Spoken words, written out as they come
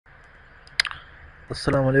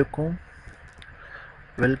Assalamu alaikum.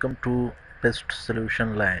 Welcome to Best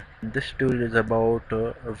Solution Line. This tutorial is about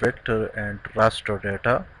vector and raster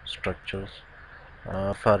data structures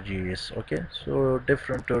for GIS. Okay, so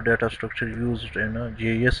different data structure used in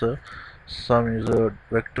GIS. Some is a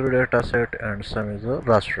vector data set and some is a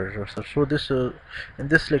raster data set. So this in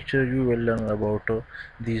this lecture you will learn about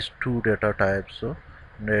these two data types.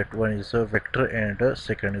 That one is a vector and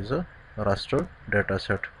second is a raster data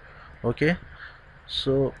set. Okay,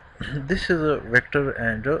 so this is a vector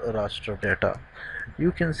and a raster data.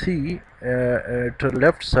 You can see at the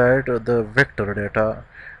left side the vector data.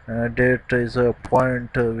 That is a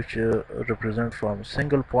point which represent from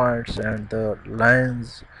single points and the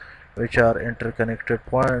lines which are interconnected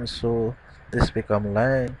points, so this become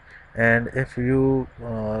line. And if you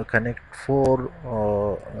connect four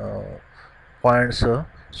points,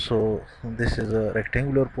 so this is a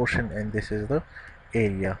rectangular portion and this is the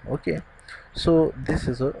area. Okay, so this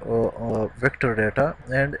is a vector data,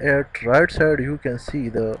 and at right side you can see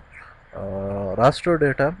the raster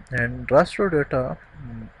data. And raster data,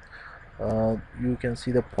 you can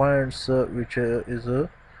see the points which is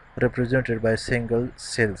represented by single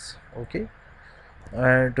cells. Okay,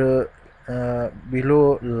 and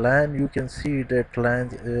below line you can see that line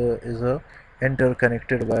is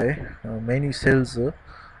interconnected by many cells,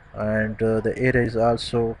 and the area is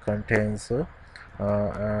also contains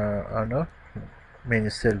on many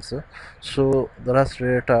cells. So the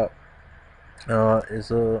raster data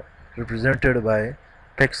is represented by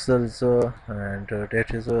pixels, and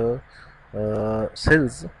that is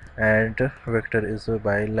cells, and vector is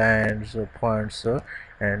by lines, points,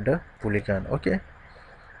 and polygon. Okay,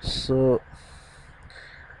 so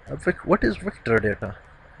what is vector data?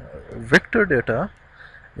 Vector data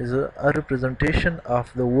is a representation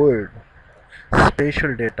of the world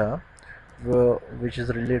spatial data, which is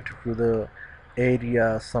related to the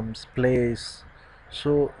area, some place.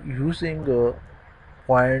 So using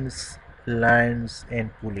points, lines,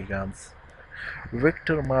 and polygons,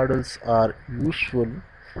 vector models are useful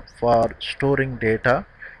for storing data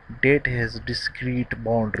that has discrete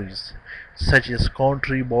boundaries, such as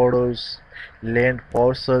country borders, land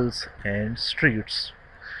parcels, and streets.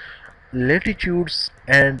 Latitudes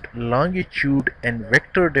and longitude and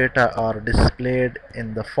vector data are displayed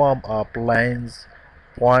in the form of lines,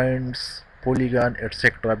 points, polygon,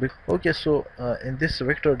 etc. Okay, so in this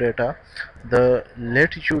vector data, the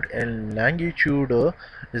latitude and longitude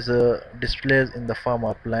is displayed in the form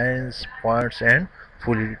of lines, points, and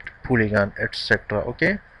polygon, etc.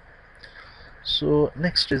 Okay, so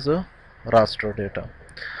next is a raster data,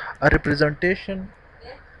 a representation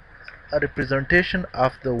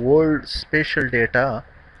of the world spatial data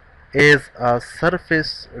is a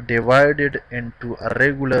surface divided into a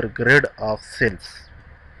regular grid of cells.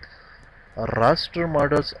 Raster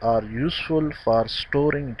models are useful for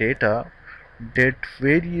storing data that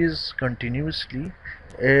varies continuously,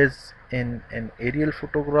 as in an aerial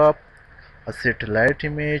photograph, a satellite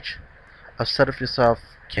image, a surface of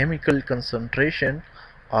chemical concentration,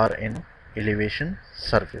 or an elevation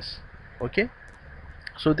surface. Okay,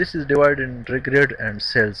 so this is divided in grid and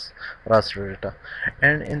cells raster data.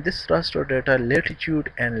 And in this raster data,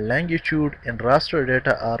 latitude and longitude in raster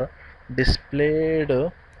data displayed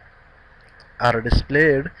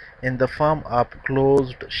in the form of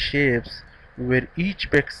closed shapes, where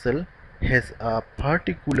each pixel has a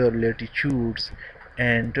particular latitude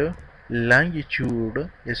and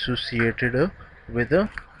longitude associated with it.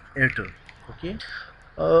 Okay,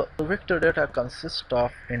 vector data consists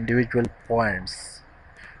of individual points,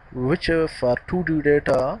 which for 2D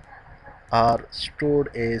data are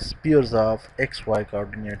stored as pairs of xy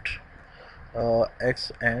coordinate,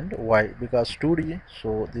 x and y, because 2D,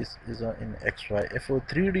 so this is in xy. If for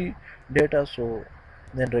 3D data, so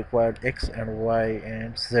then required x and y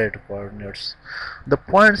and z coordinates. The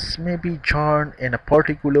points may be joined in a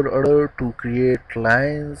particular order to create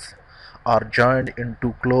lines, or joined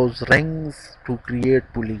into close rings to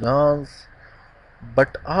create polygons,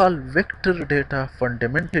 but all vector data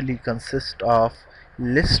fundamentally consist of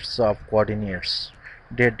lists of coordinates.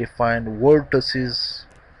 They define vertices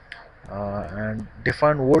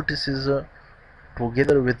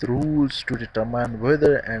together with rules to determine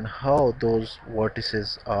whether and how those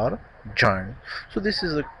vertices are joined. So this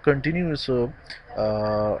is a continuous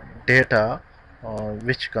data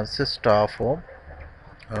which consists of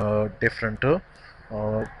different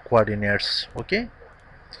coordinates. Okay,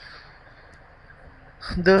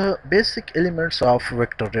 the basic elements of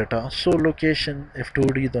vector data. So location, if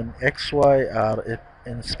 2D, then xy, or if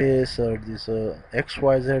in space, or this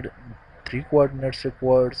xyz, 3 coordinates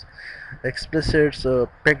required, explicit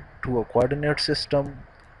pegged to a coordinate system,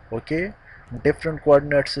 okay, different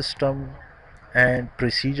coordinate system, and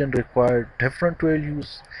precision required different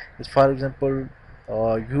values. Is for example,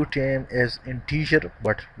 UTM is integer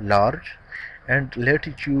but large, and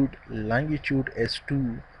latitude longitude as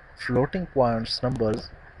two floating points numbers,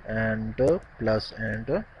 and plus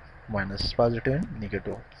and minus, positive and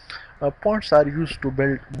negative. Points are used to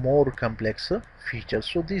build more complex features.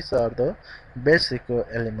 So these are the basic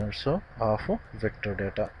elements of vector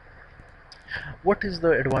data. What is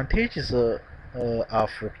the advantages of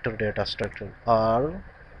vector data structure? Are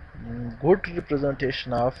good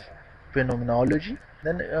representation of phenomenology.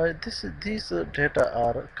 Then these data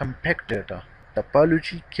are compact data.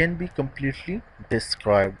 Topology can be completely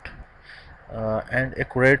described, and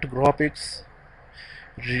accurate graphics,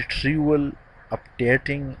 retrieval,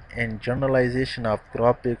 updating, and generalization of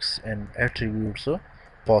graphics and attributes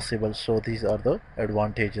possible. So these are the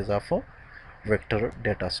advantages of a vector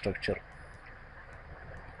data structure.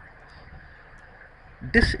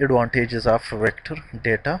 Disadvantages of vector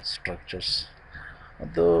data structures.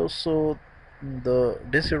 The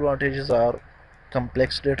disadvantages are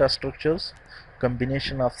complex data structures,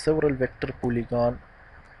 combination of several vector polygon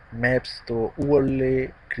maps through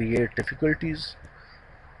overlay create difficulties,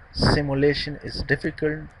 simulation is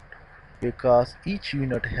difficult because each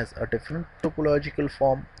unit has a different topological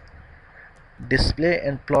form, display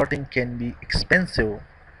and plotting can be expensive,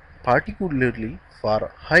 particularly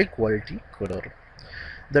for high quality color.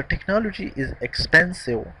 The technology is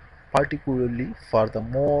expensive, particularly for the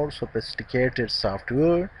more sophisticated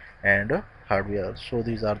software and hardware. So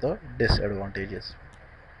these are the disadvantages.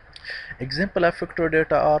 Example of vector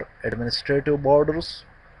data are administrative borders,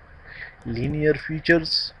 linear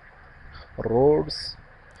features, roads,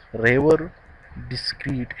 river,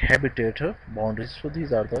 discrete habitat boundaries. So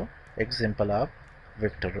these are the example of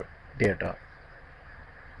vector data.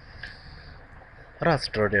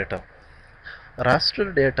 Raster data.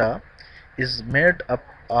 Raster data is made up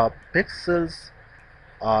of pixels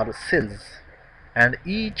or cells, and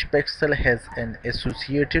each pixel has an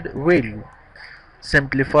associated value.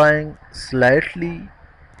 Simplifying slightly,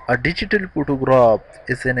 a digital photograph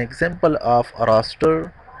is an example of a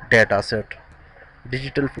raster dataset.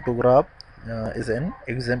 Digital photograph is an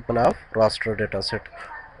example of raster dataset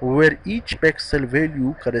where each pixel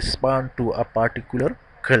value corresponds to a particular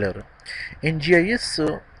color. In GIS,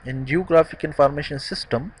 in Geographic Information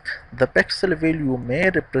System, the pixel value may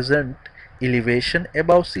represent elevation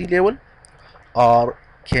above sea level, or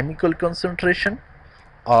chemical concentration,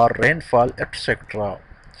 or rainfall, etc.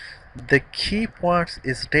 The key points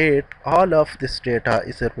is that all of this data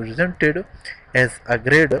is represented as a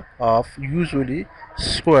grid of usually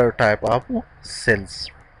square type of cells.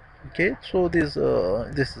 Okay, so this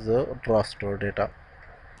is a raster data.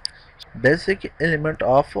 Basic element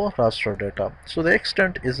of raster data. So the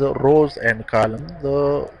extent is rows and column.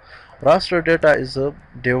 The raster data is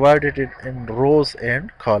divided in rows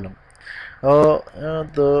and column.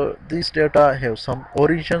 These data have some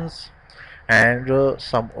origins and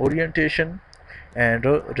some orientation and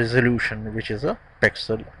resolution, which is a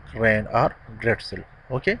pixel, grain, or grid cell.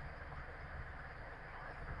 Okay.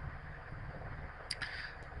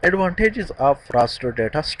 Advantages of raster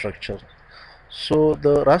data structure. So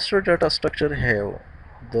the raster data structure have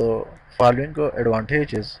the following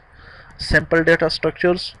advantages: simple data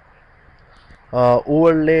structures,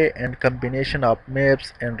 overlay and combination of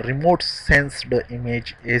maps and remote sensed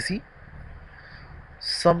image easy,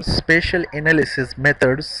 some spatial analysis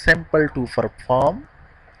methods simple to perform,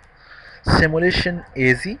 simulation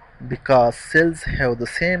easy because cells have the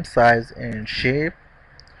same size and shape,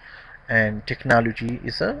 and technology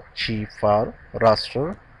is cheap for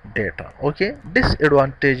raster data. Okay,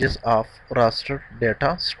 disadvantages of raster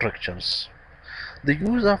data structures. The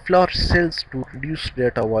use of large cells to reduce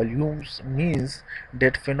data volumes means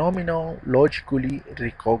that phenomena logically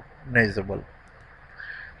recognizable.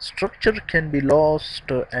 Structure can be lost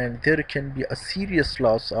and there can be a serious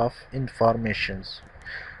loss of information.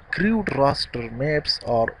 Crude raster maps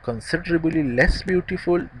are considerably less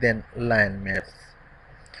beautiful than line maps.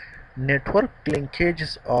 Network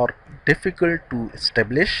linkages are difficult to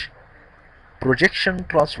establish. Projection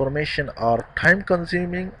transformation are time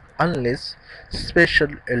consuming unless special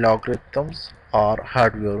algorithms or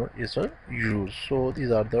hardware is used. So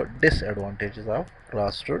these are the disadvantages of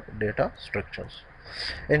raster data structures.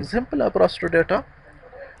 Example of raster data: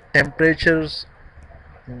 temperatures,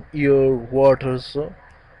 air, waters.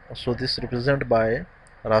 So this represented by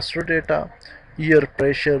raster data: air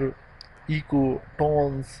pressure, echo,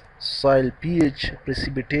 tones, soil pH,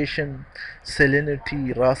 precipitation,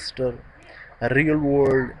 salinity, raster. real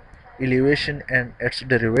world, elevation and its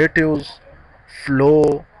derivatives,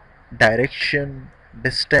 flow, direction,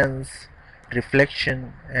 distance,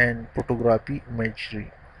 reflection, and photography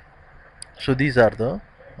imagery. So these are the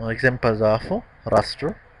examples of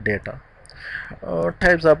raster data.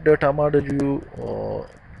 Types of data model, you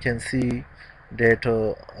can see that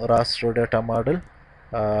raster data model,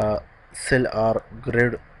 cell or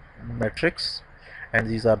grid matrix, and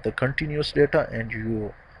these are the continuous data, and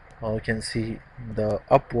you can see the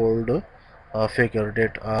upward figure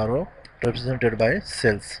that are represented by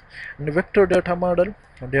cells. And vector data model,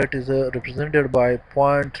 that is represented by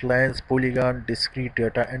point, lines, polygon, discrete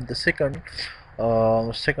data, and the second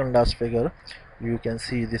last figure you can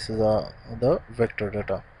see this is the vector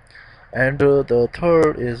data. And the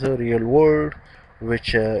third is a real world,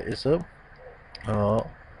 which is a uh,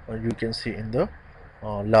 you can see in the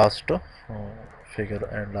last figure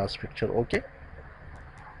and last picture. Okay,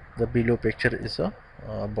 the below picture is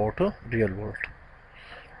about a real world.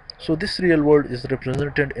 So this real world is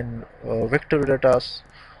represented in vector data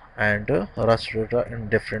and raster data in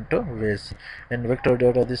different ways. In vector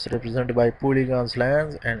data, this is represented by polygons,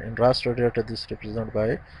 lines, and in raster data, this is represented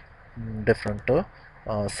by different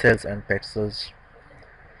cells and pixels.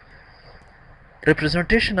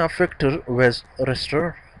 Representation of vector with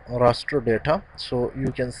raster data. So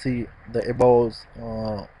you can see the above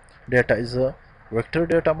data is a vector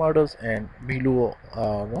data models, and below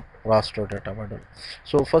no, raster data model.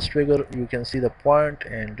 So first figure you can see the point,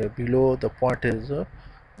 and below the point is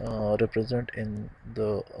represent in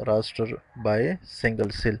the raster by a single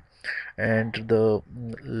cell, and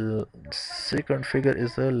the second figure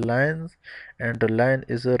is a lines, and the line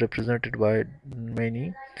is represented by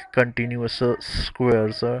many continuous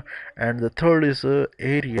squares, and the third is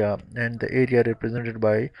area, and the area represented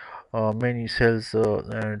by many cells,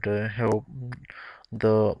 and have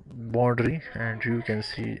the boundary, and you can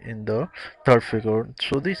see in the third figure.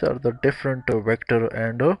 So these are the different vector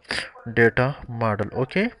and data model.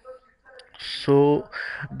 Okay, so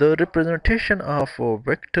the representation of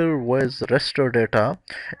vector with raster data.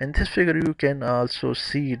 In this figure you can also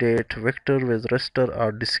see that vector with raster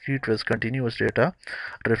are discrete with continuous data,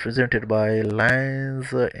 represented by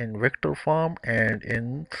lines in vector form, and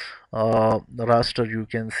in raster you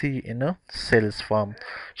can see in a cells form.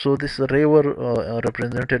 So this river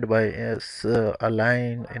represented by a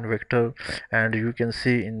line in vector, and you can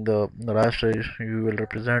see in the raster you will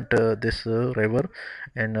represent this river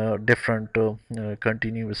in different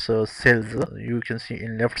continuous cells. You can see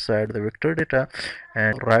in left side the vector data,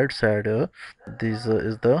 and right side this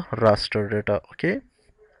is the raster data. Okay,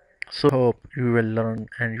 so hope you will learn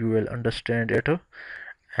and you will understand it,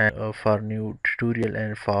 and for new tutorial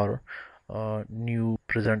and for new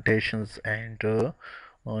presentations and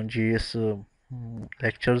on GIS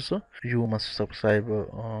lectures, you must subscribe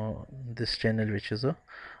this channel, which is a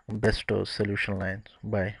best solution line.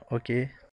 Bye. Okay.